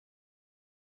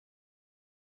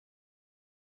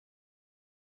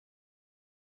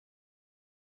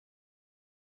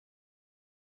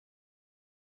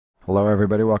Hello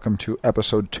everybody, welcome to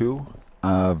episode 2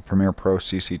 of Premiere Pro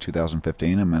CC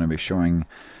 2015. I'm going to be showing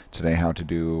today how to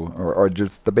do, or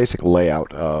just the basic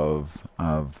layout of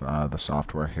the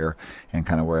software here, and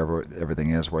kind of wherever everything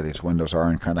is, where these windows are,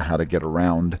 and kind of how to get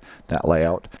around that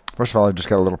layout. First of all, I've just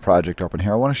got a little project open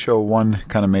here. I want to show one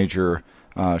kind of major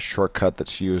shortcut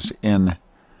that's used in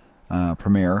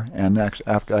Premiere, and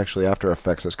actually After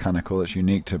Effects is kind of cool. It's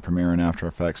unique to Premiere and After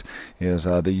Effects, is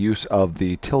the use of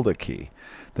the tilde key.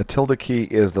 The tilde key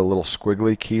is the little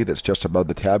squiggly key that's just above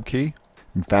the tab key.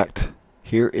 In fact,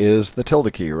 here is the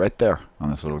tilde key right there on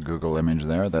this little Google image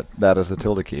there. That is the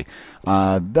tilde key.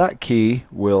 That key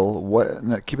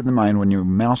will, keep in mind, when you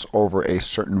mouse over a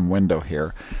certain window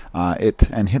here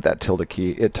and hit that tilde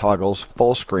key, it toggles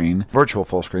full screen, virtual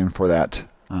full screen for that.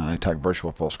 I talk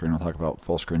virtual full screen. We'll talk about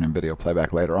full screen and video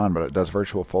playback later on, but it does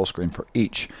virtual full screen for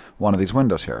each one of these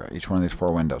windows here, each one of these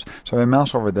 4 windows. So if I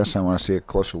mouse over this and I want to see a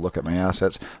closer look at my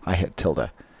assets, I hit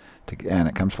tilde, and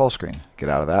it comes full screen. Get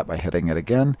out of that by hitting it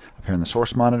again. Up here in the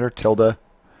source monitor, tilde.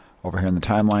 Over here in the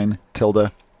timeline,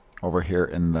 tilde. Over here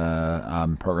in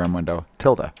the program window,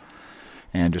 tilde.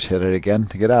 And just hit it again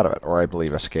to get out of it. Or I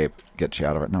believe escape gets you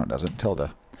out of it. No, it doesn't. Tilde.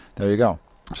 There you go.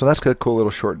 So that's a cool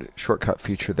little shortcut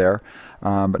feature there.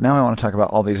 But now I want to talk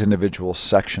about all these individual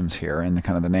sections here and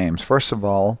kind of the names. First of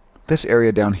all, this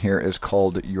area down here is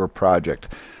called your project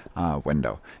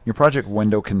window. Your project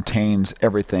window contains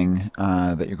everything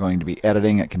that you're going to be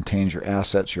editing. It contains your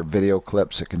assets, your video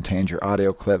clips. It contains your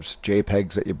audio clips,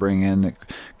 JPEGs that you bring in. It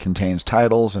contains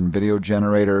titles and video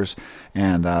generators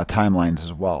and timelines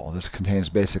as well. This contains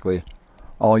basically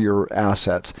all your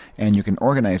assets, and you can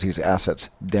organize these assets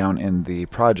down in the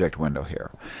project window here.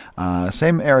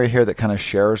 Same area here that kind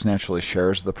of naturally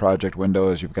shares the project window,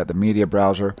 is you've got the media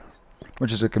browser,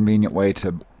 which is a convenient way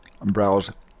to browse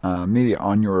media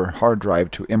on your hard drive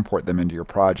to import them into your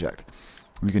project.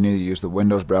 You can either use the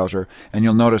Windows browser, and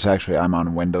you'll notice actually I'm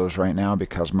on Windows right now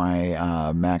because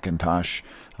my Macintosh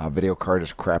video card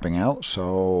is crapping out,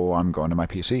 so I'm going to my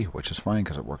PC, which is fine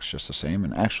because it works just the same,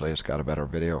 and actually it's got a better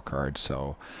video card.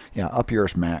 So yeah, up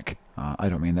yours, Mac. I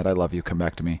don't mean that. I love you. Come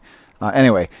back to me.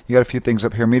 Anyway, you got a few things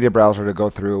up here. Media browser to go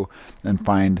through and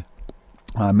find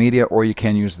media, or you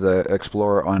can use the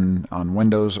Explorer on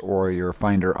Windows or your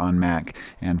Finder on Mac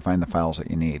and find the files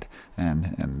that you need,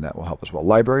 and that will help as well.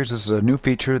 Libraries, this is a new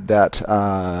feature that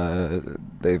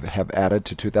they have added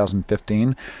to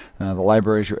 2015. The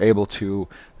libraries, you're able to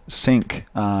sync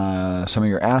some of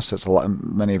your assets,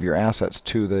 many of your assets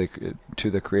to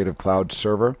the Creative Cloud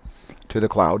server, to the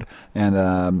cloud,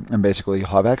 and basically you'll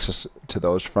have access to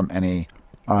those from any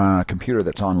computer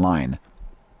that's online.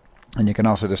 And you can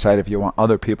also decide if you want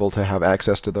other people to have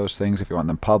access to those things, if you want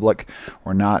them public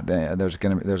or not. There's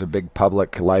a big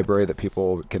public library that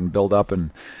people can build up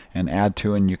and add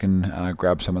to, and you can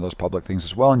grab some of those public things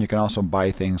as well. And you can also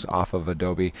buy things off of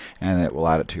Adobe, and it will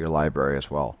add it to your library as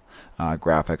well,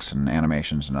 graphics and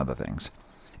animations and other things.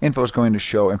 Info is going to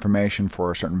show information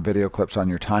for certain video clips on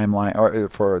your timeline, or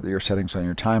for your settings on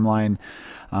your timeline.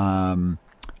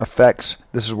 Effects,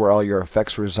 this is where all your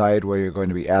effects reside, where you're going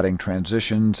to be adding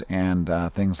transitions and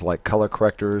things like color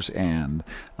correctors and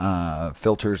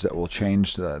filters that will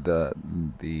change the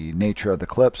nature of the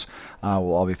clips,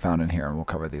 will all be found in here, and we'll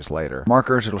cover these later.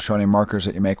 Markers, it'll show any markers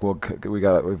that you make. We've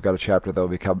got a chapter that will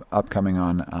be upcoming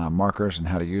on markers and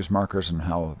how to use markers and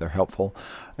how they're helpful.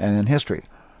 And then history.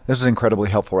 This is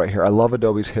incredibly helpful right here. I love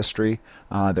Adobe's history,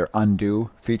 their undo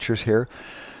features here.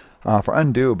 For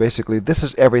undo, basically, this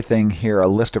is everything here, a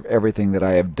list of everything that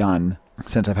I have done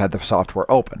since I've had the software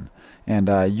open. And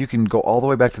you can go all the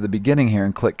way back to the beginning here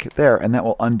and click there, and that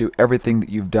will undo everything that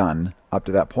you've done up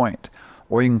to that point.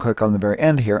 Or you can click on the very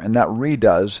end here, and that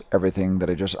redoes everything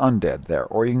that I just undid there.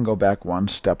 Or you can go back one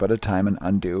step at a time and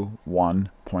undo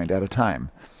one point at a time.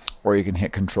 Or you can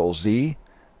hit Control-Z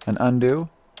and undo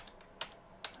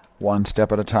one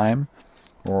step at a time.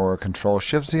 Or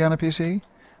Control-Shift-Z on a PC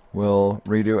will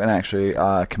redo, and actually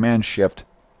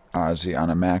Command-Shift-Z on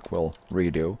a Mac will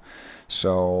redo.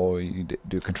 So you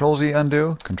do Control-Z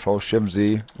undo,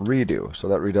 Control-Shift-Z redo. So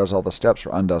that redoes all the steps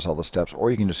or undoes all the steps,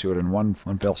 or you can just do it in one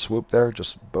fell swoop there,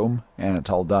 just boom, and it's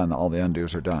all done. All the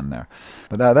undos are done there.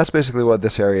 But that's basically what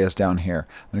this area is down here.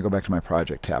 I'm going to go back to my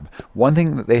project tab. One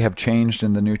thing that they have changed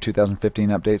in the new 2015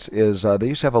 updates is they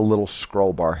used to have a little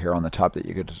scroll bar here on the top that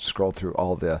you could scroll through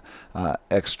all the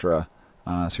extra.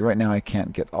 See, right now I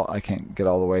can't get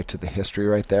all the way to the history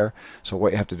right there. So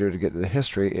what you have to do to get to the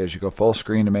history is you go full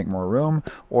screen to make more room,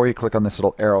 or you click on this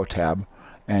little arrow tab,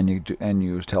 and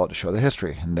you tell it to show the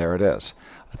history, and there it is.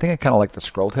 I think I kind of like the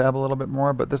scroll tab a little bit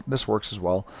more, but this works as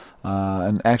well.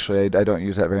 And actually, I don't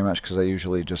use that very much because I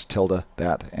usually just tilde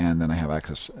that, and then I have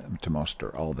access to most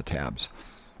or all the tabs.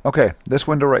 Okay, this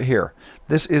window right here.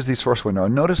 This is the source window.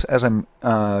 And notice as I'm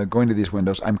going to these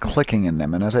windows, I'm clicking in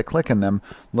them. And as I click in them,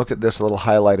 look at this little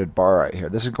highlighted bar right here.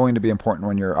 This is going to be important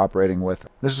when you're operating with.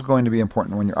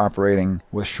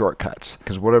 Shortcuts,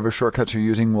 because whatever shortcuts you're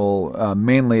using will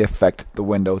mainly affect the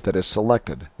window that is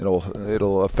selected.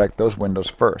 It'll affect those windows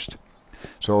first.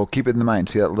 So keep it in mind.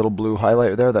 See that little blue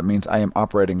highlight there? That means I am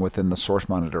operating within the source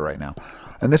monitor right now.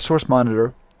 And this source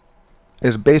monitor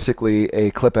is basically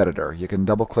a clip editor. You can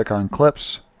double click on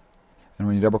clips, and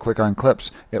when you double click on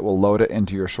clips, it will load it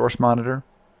into your source monitor.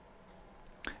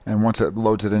 And once it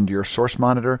loads it into your source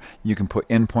monitor, you can put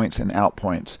in points and out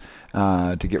points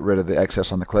to get rid of the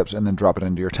excess on the clips, and then drop it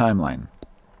into your timeline.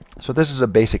 So this is a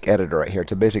basic editor right here.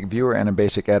 It's a basic viewer and a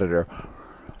basic editor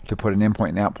to put an in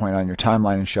point and out point on your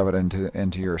timeline and shove it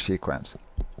into your sequence,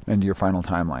 into your final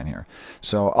timeline here.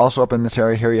 So also up in this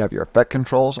area here, you have your effect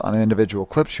controls. On individual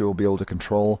clips, you will be able to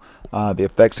control the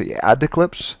effects that you add to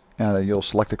clips. And you'll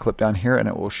select a clip down here, and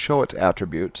it will show its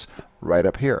attributes right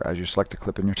up here as you select a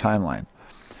clip in your timeline.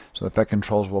 So the effect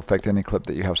controls will affect any clip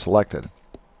that you have selected.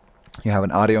 You have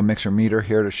an audio mixer meter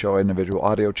here to show individual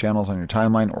audio channels on your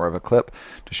timeline or of a clip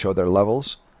to show their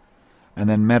levels. And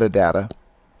then metadata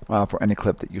for any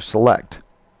clip that you select.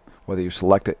 Whether you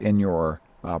select it in your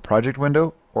project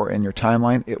window or in your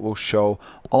timeline, it will show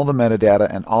all the metadata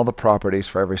and all the properties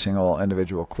for every single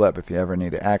individual clip. If you ever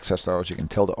need to access those, you can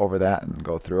tilde over that and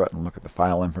go through it and look at the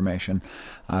file information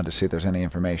to see if there's any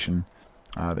information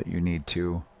that you need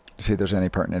to see if there's any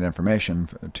pertinent information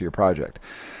to your project.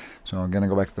 So I'm going to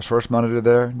go back to the source monitor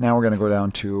there. Now we're going to go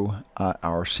down to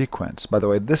our sequence. By the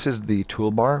way, this is the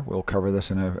toolbar. We'll cover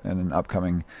this in an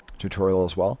upcoming tutorial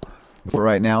as well. But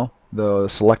right now, the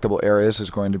selectable areas is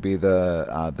going to be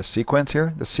the sequence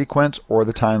here. The sequence or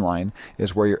the timeline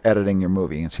is where you're editing your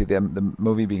movie. You can see the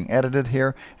movie being edited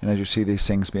here, and as you see these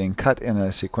things being cut in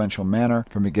a sequential manner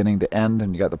from beginning to end,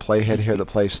 and you got the playhead here that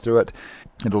plays through it.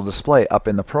 It'll display up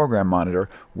in the program monitor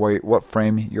what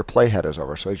frame your playhead is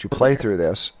over. So as you play through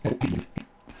this,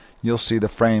 you'll see the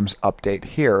frames update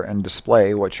here and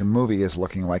display what your movie is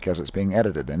looking like as it's being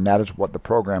edited. And that is what the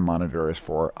program monitor is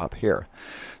for up here.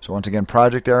 So once again,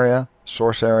 project area,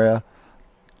 source area,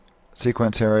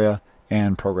 sequence area,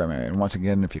 and program area. And once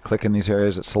again, if you click in these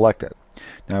areas, it's selected.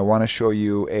 Now I want to show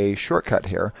you a shortcut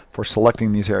here for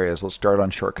selecting these areas. Let's start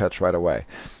on shortcuts right away.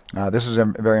 This is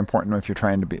very important if you're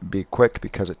trying to be quick,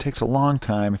 because it takes a long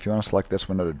time if you want to select this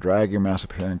window to drag your mouse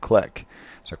up here and click.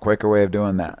 It's a quicker way of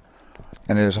doing that.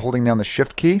 And it is holding down the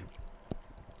Shift key,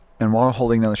 and while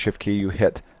holding down the Shift key, you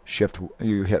hit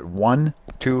 1,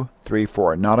 2, 3,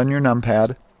 4. Not on your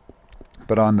numpad,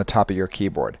 but on the top of your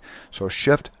keyboard. So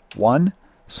Shift 1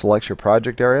 selects your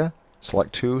project area,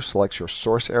 select 2 selects your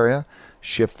source area,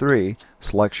 Shift 3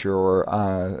 selects your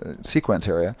sequence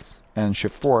area, and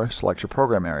Shift 4 selects your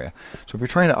program area. So if you're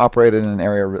trying to operate in an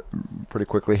area pretty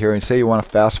quickly here, and say you want to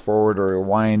fast forward or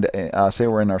rewind, say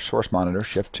we're in our source monitor,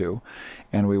 Shift 2,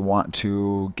 and we want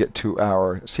to get to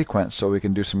our sequence so we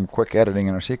can do some quick editing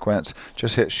in our sequence,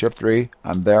 just hit Shift 3,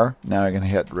 I'm there. Now I'm going to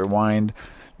hit rewind.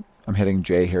 I'm hitting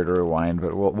J here to rewind,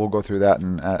 but we'll go through that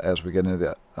and as we get into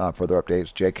the further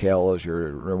updates. JKL is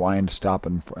your rewind, stop,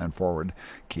 and forward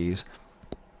keys.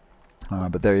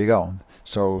 But there you go.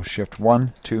 So Shift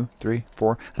 1, 2, 3,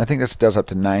 4. And I think this does up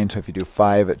to 9. So if you do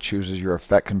 5, it chooses your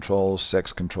effect controls.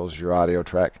 6 controls your audio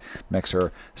track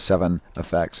mixer. 7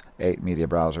 effects. 8 media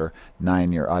browser.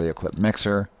 9 your audio clip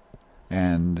mixer.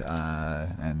 And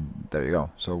there you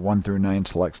go. So 1 through 9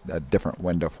 selects a different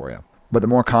window for you. But the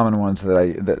more common ones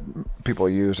that people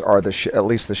use are at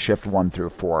least the Shift 1 through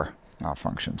 4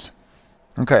 functions.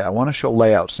 Okay, I want to show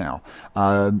layouts now.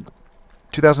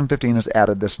 2015 has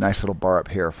added this nice little bar up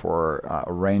here for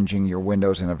arranging your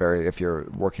windows in if you're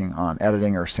working on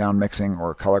editing or sound mixing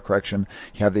or color correction,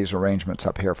 you have these arrangements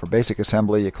up here. For basic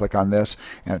assembly, you click on this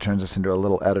and it turns this into a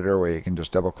little editor where you can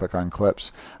just double click on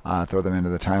clips, throw them into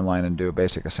the timeline, and do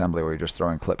basic assembly where you're just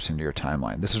throwing clips into your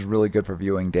timeline. This is really good for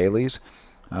viewing dailies.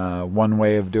 One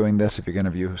way of doing this, if you're going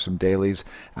to view some dailies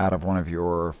out of one of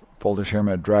your folders here, I'm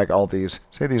going to drag all these,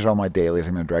 say these are all my dailies,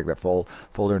 I'm going to drag that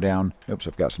folder down. Oops,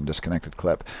 I've got some disconnected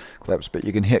clips, but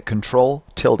you can hit Control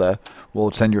tilde,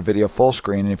 will send your video full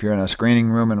screen, and if you're in a screening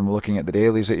room and looking at the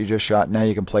dailies that you just shot, now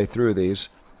you can play through these.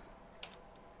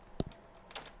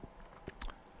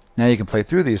 Now you can play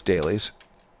through these dailies.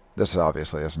 This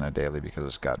obviously isn't a daily because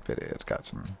it's got video, it's got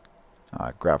some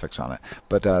graphics on it.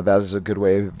 But that is a good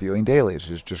way of viewing dailies.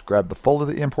 Is just grab the folder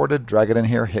that you imported, drag it in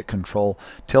here, hit Control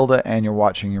tilde, and you're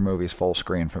watching your movies full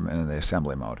screen from in the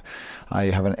assembly mode.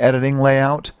 You have an editing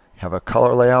layout. Have a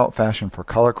color layout, fashion for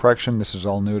color correction. This is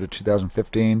all new to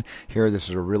 2015. Here, this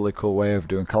is a really cool way of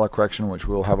doing color correction, which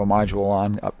we'll have a module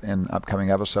on in upcoming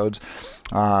episodes.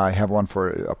 I have one for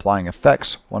applying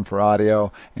effects, one for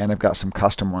audio, and I've got some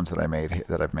custom ones that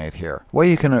I've made here. The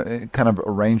way you can kind of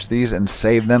arrange these and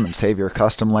save them and save your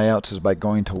custom layouts is by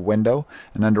going to Window,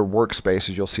 and under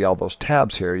Workspaces you'll see all those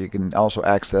tabs here. You can also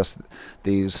access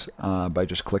these by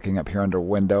just clicking up here under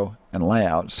Window and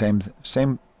Layout. Same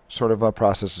sort of a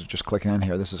process is just clicking on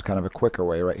here. This is kind of a quicker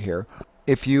way right here.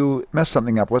 If you mess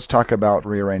something up, let's talk about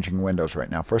rearranging windows right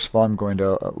now. First of all, I'm going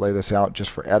to lay this out just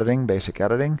for editing, basic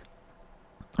editing.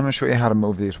 I'm going to show you how to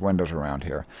move these windows around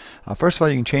here. First of all,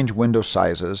 you can change window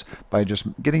sizes by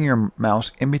just getting your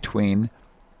mouse in between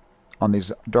on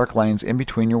these dark lanes in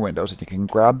between your windows. And you can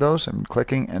grab those and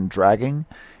clicking and dragging,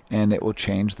 and it will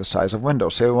change the size of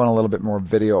windows. Say we want a little bit more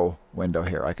video window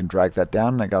here. I can drag that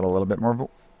down and I got a little bit more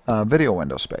video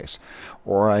window space,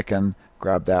 or I can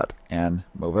grab that and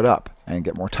move it up and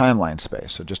get more timeline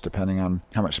space. So just depending on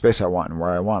how much space I want and where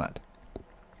I want it.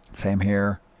 Same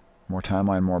here, more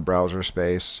timeline, more browser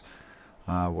space,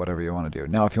 whatever you want to do.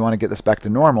 Now if you want to get this back to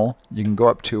normal, you can go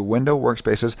up to Window,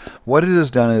 Workspaces. What it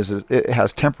has done is it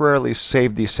has temporarily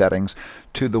saved these settings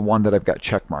to the one that I've got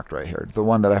check marked right here, the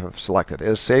one that I have selected. It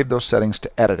has saved those settings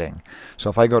to editing. So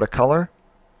if I go to Color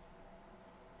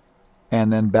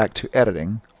and then back to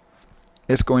Editing,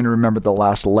 it's going to remember the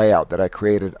last layout that I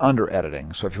created under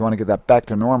editing. So if you want to get that back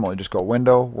to normal, you just go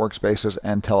Window, Workspaces,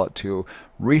 and tell it to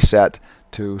reset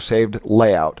to saved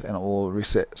layout, and it will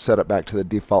set it back to the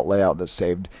default layout that's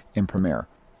saved in Premiere.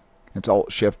 It's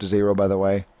Alt-Shift-0, by the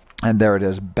way, and there it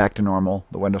is, back to normal.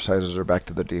 The window sizes are back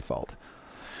to the default.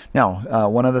 Now,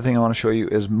 one other thing I want to show you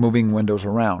is moving windows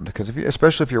around, because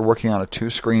especially if you're working on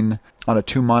a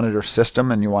two-monitor system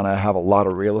and you want to have a lot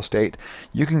of real estate,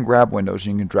 you can grab windows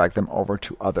and you can drag them over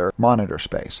to other monitor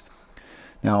space.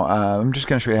 Now, I'm just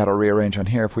going to show you how to rearrange on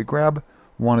here. If we grab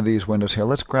one of these windows here,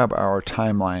 let's grab our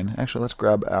timeline. Actually, let's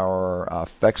grab our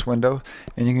effects window,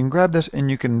 and you can grab this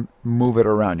and you can move it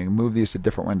around. You can move these to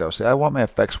different windows. Say, I want my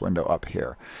effects window up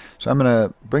here. So I'm going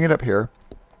to bring it up here.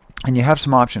 And you have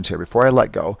some options here. Before I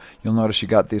let go, you'll notice you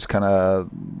got these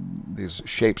these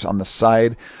shapes on the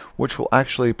side, which will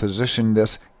actually position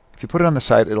this. If you put it on the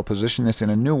side, it'll position this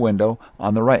in a new window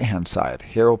on the right-hand side.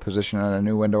 Here, it'll position it in a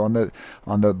new window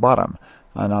on the bottom,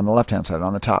 and on the left-hand side,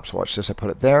 on the top. So watch this. I put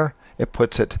it there. It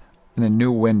puts it in a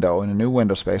new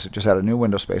window, space. It just added a new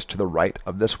window space to the right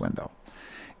of this window.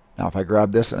 Now, if I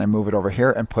grab this and I move it over here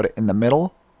and put it in the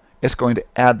middle, it's going to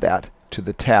add that to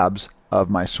the tabs of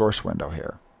my source window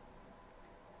here.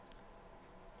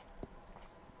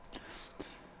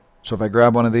 So if I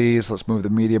grab one of these, let's move the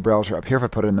media browser up here. If I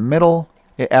put it in the middle,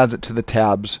 it adds it to the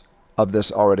tabs of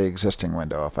this already existing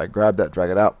window. If I grab that,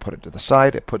 drag it out, put it to the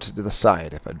side, it puts it to the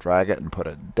side. If I drag it and put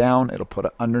it down, it'll put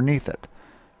it underneath it.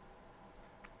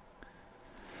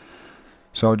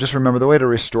 So just remember, the way to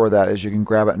restore that is you can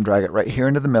grab it and drag it right here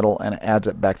into the middle, and it adds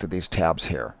it back to these tabs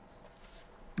here.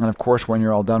 And of course, when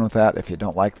you're all done with that, if you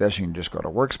don't like this, you can just go to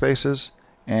Workspaces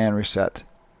and reset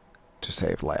to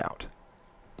saved layout.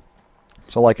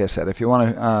 So like I said, if you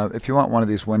want one of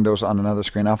these windows on another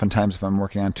screen, oftentimes if I'm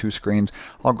working on two screens,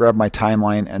 I'll grab my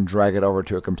timeline and drag it over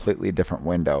to a completely different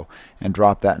window and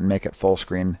drop that and make it full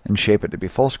screen and shape it to be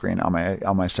full screen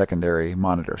on my secondary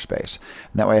monitor space.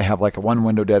 And that way I have like one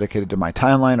window dedicated to my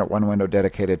timeline or one window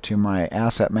dedicated to my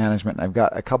asset management. And I've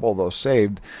got a couple of those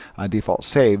saved, default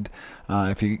saved.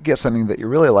 If you get something that you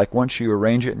really like, once you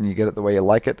arrange it and you get it the way you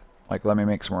like it, like let me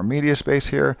make some more media space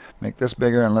here, make this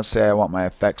bigger, and let's say I want my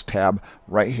effects tab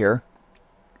right here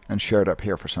and share it up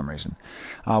here for some reason.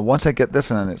 Once I get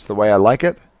this and it's the way I like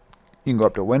it, you can go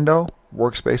up to Window,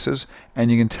 Workspaces,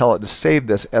 and you can tell it to save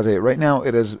this as right now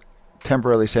it is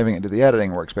temporarily saving it to the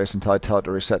editing workspace until I tell it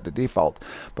to reset to default.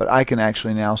 But I can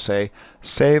actually now say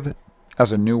save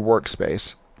as a new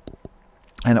workspace,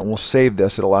 and it will save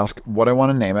this. It'll ask what I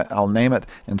want to name it. I'll name it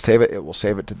and save it. It will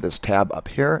save it to this tab up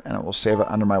here, and it will save it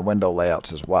under my window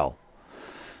layouts as well.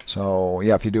 So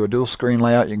yeah, if you do a dual screen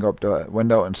layout, you can go up to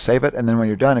Window and save it, and then when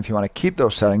you're done, if you want to keep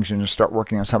those settings and just start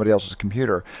working on somebody else's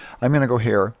computer, I'm going to go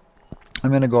here I'm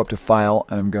going to go up to File,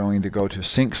 and I'm going to go to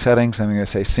Sync Settings. I'm going to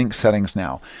say Sync Settings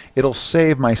Now. It'll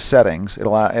save my settings.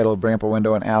 It'll bring up a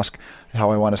window and ask how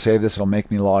I want to save this. It'll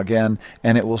make me log in,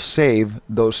 and it will save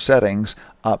those settings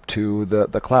up to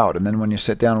the cloud. And then when you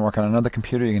sit down and work on another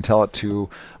computer, you can tell it to,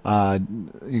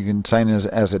 you can sign in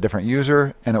as a different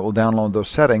user, and it will download those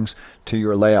settings to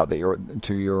your layout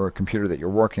to your computer that you're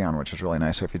working on, which is really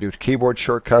nice. So if you do keyboard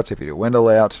shortcuts, if you do window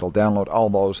layouts, it'll download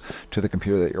all those to the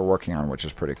computer that you're working on, which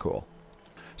is pretty cool.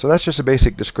 So that's just a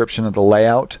basic description of the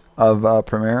layout of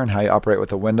Premiere and how you operate with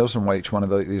the windows and what each one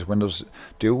of these windows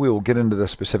do. We will get into the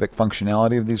specific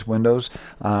functionality of these windows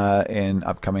in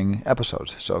upcoming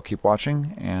episodes. So keep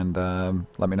watching, and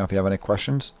let me know if you have any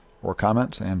questions or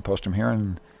comments, and post them here,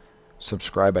 and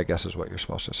subscribe, I guess, is what you're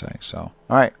supposed to say. So,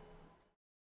 all right.